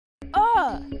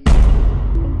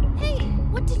Shfa! Hey,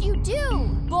 what did you do?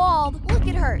 Bald. Look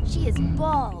at her. She is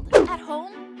bald. At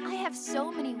home, I have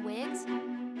so many wigs.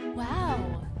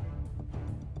 Wow.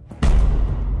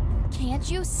 Can't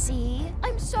you see?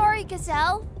 I'm sorry,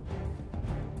 Gazelle.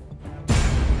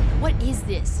 What is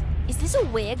this? Is this a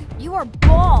wig? You are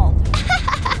bald.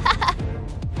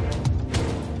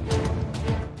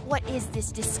 What is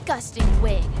this disgusting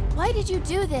wig? Why did you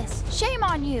do this? Shame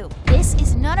on you. This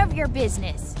is none of your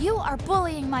business. You are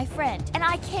bullying my friend, and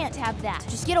I can't have that.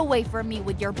 Just get away from me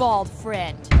with your bald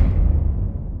friend.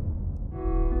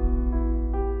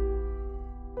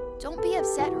 Don't be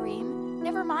upset, Reem.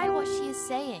 Never mind what she is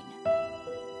saying.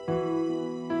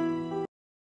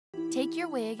 Take your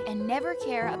wig and never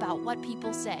care about what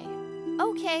people say.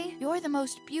 Okay, you're the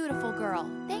most beautiful girl.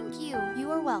 Thank you.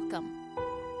 You are welcome.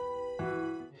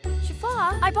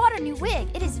 Shfa, I bought a new wig.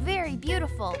 It is very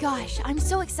beautiful. Gosh, I'm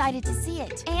so excited to see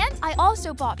it. And I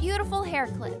also bought beautiful hair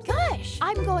clips. Gosh,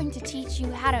 I'm going to teach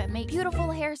you how to make beautiful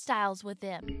hairstyles with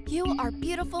them. You are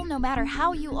beautiful no matter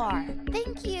how you are.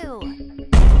 Thank you.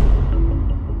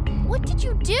 What did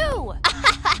you do?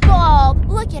 Bald.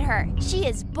 Look at her. She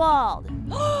is bald.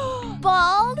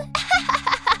 Bald?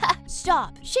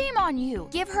 Stop. Shame on you.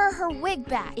 Give her her wig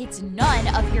back. It's none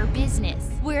of your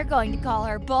business. We're going to call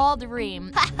her Bald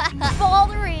Reem.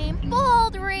 Bald Reem.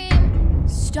 Bald Reem.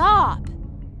 Stop.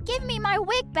 Give me my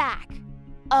wig back.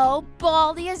 Oh,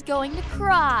 Baldy is going to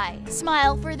cry.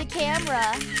 Smile for the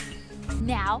camera.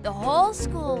 Now, the whole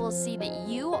school will see that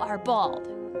you are bald.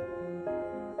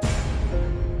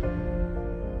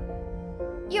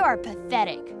 You are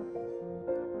pathetic.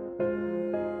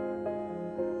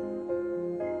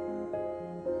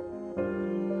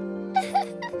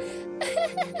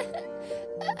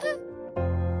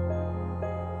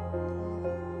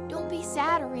 Don't be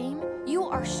sad, Reem. You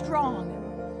are strong.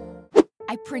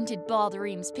 I printed Bald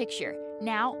Reem's picture.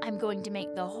 Now I'm going to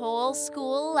make the whole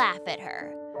school laugh at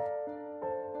her.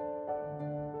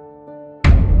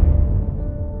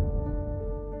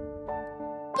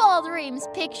 Bald Reem's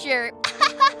picture.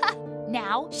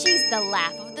 Now she's the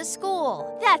laugh of the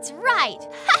school. That's right.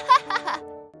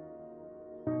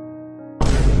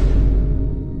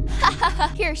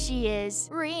 Here she is.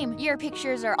 Reem, your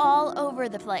pictures are all over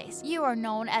the place. You are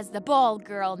known as the bald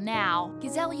girl now.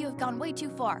 Gazelle, you have gone way too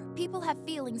far. People have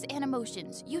feelings and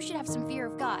emotions. You should have some fear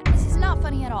of God. This is not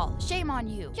funny at all. Shame on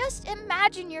you. Just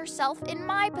imagine yourself in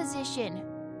my position.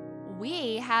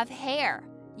 We have hair,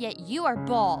 yet you are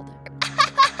bald.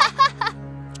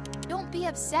 Don't be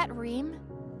upset, Reem.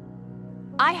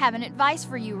 I have an advice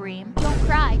for you, Reem. Don't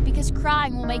cry, because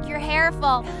crying will make your hair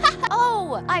fall.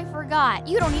 Oh, I forgot.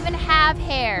 You don't even have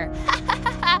hair.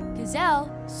 Gazelle,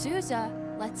 Sousa,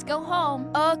 let's go home.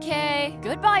 Okay.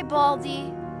 Goodbye,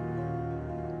 Baldy.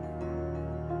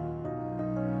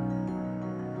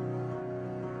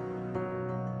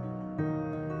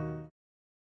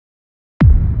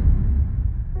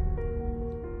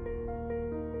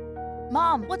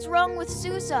 Mom, what's wrong with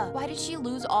Sousa? Why did she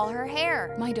lose all her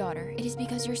hair? My daughter, it is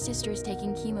because your sister is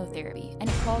taking chemotherapy, and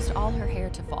it caused all her hair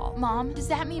to fall. Mom, does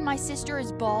that mean my sister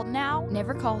is bald now?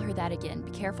 Never call her that again.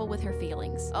 Be careful with her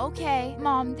feelings. Okay.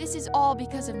 Mom, this is all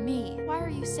because of me. Why are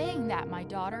you saying that, my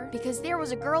daughter? Because there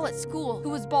was a girl at school who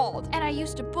was bald, and I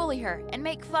used to bully her and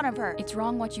make fun of her. It's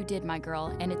wrong what you did, my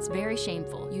girl, and it's very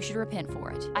shameful. You should repent for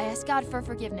it. I ask God for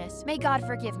forgiveness. May God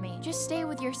forgive me. Just stay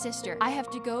with your sister. I have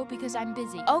to go because I'm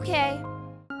busy. Okay.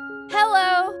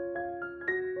 Hello!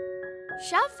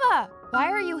 Shfa, why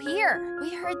are you here?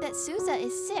 We heard that Sousa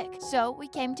is sick, so we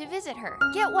came to visit her.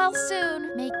 Get well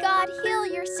soon. May God heal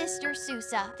your sister,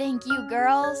 Sousa. Thank you,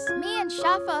 girls. Me and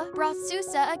Shfa brought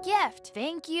Sousa a gift.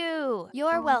 Thank you.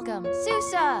 You're welcome.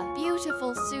 Sousa,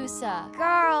 beautiful Sousa.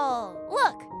 Girl,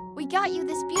 look, we got you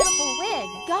this beautiful wig.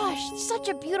 Gosh, such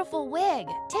a beautiful wig.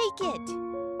 Take it.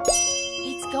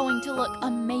 It's going to look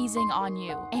amazing on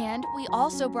you. And we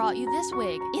also brought you this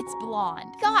wig. It's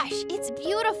blonde. Gosh, it's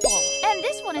beautiful. And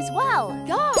this one as well.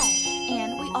 Gosh.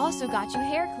 And we also got you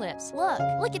hair clips.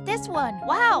 Look at this one.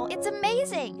 Wow, it's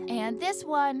amazing. And this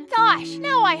one. Gosh,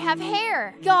 now I have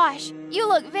hair. Gosh, you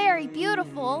look very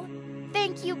beautiful.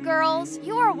 Thank you, girls.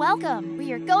 You are welcome.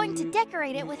 We are going to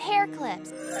decorate it with hair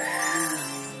clips.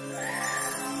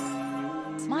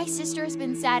 My sister has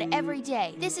been sad every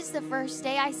day. This is the first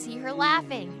day I see her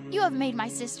laughing. You have made my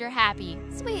sister happy.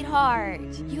 Sweetheart,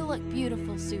 you look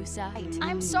beautiful, Sousa.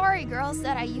 I'm sorry, girls,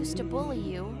 that I used to bully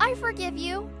you. I forgive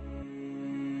you.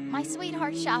 My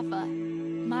sweetheart,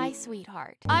 Shfa. My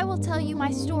sweetheart. I will tell you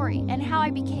my story and how I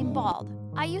became bald.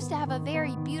 I used to have a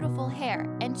very beautiful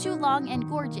hair and too long and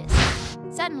gorgeous.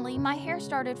 Suddenly, my hair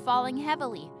started falling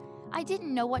heavily. I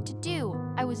didn't know what to do.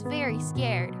 I was very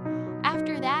scared.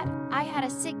 After that, I had a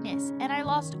sickness and I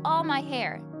lost all my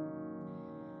hair.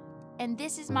 And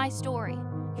this is my story.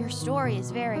 Your story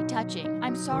is very touching.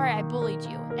 I'm sorry I bullied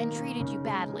you and treated you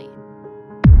badly.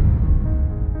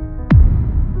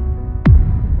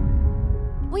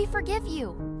 We forgive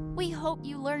you. We hope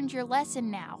you learned your lesson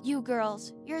now. You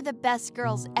girls, you're the best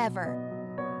girls ever.